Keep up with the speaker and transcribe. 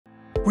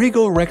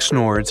Regal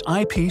Rexnord's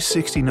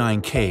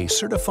IP69K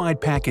certified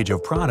package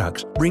of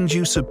products brings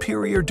you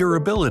superior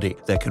durability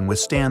that can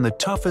withstand the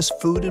toughest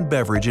food and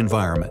beverage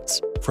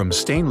environments. From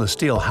stainless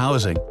steel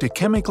housing to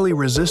chemically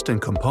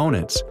resistant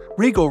components,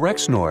 Regal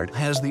Rexnord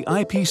has the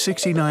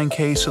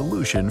IP69K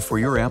solution for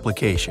your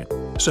application.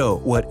 So,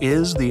 what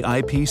is the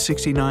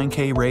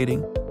IP69K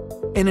rating?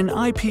 In an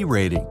IP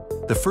rating,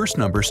 the first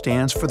number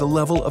stands for the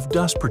level of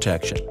dust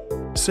protection.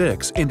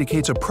 6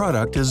 indicates a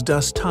product is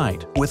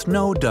dust-tight, with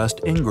no dust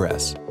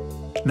ingress.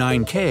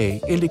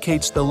 9K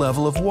indicates the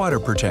level of water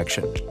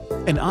protection.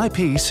 An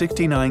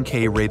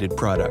IP69K rated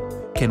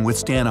product can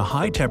withstand a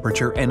high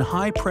temperature and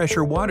high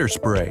pressure water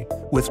spray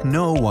with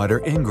no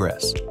water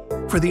ingress.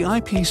 For the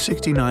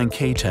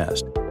IP69K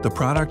test, the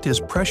product is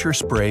pressure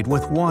sprayed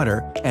with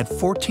water at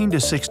 14 to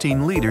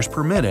 16 liters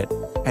per minute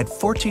at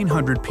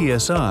 1400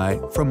 psi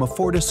from a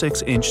 4 to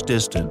 6 inch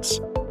distance.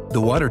 The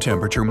water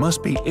temperature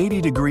must be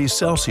 80 degrees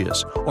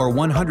Celsius or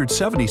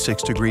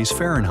 176 degrees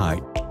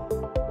Fahrenheit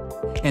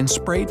and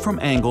sprayed from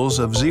angles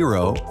of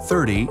 0,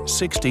 30,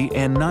 60,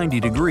 and 90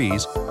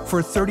 degrees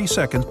for 30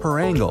 seconds per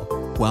angle,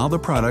 while the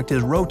product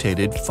is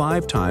rotated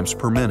 5 times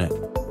per minute.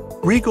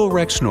 Regal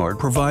Rexnord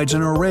provides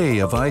an array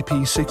of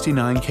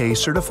IP69K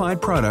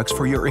certified products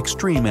for your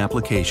extreme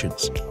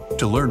applications.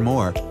 To learn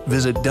more,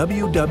 visit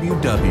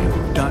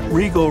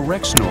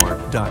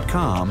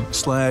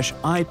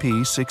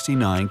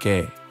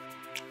www.regalrexnord.com/IP69K.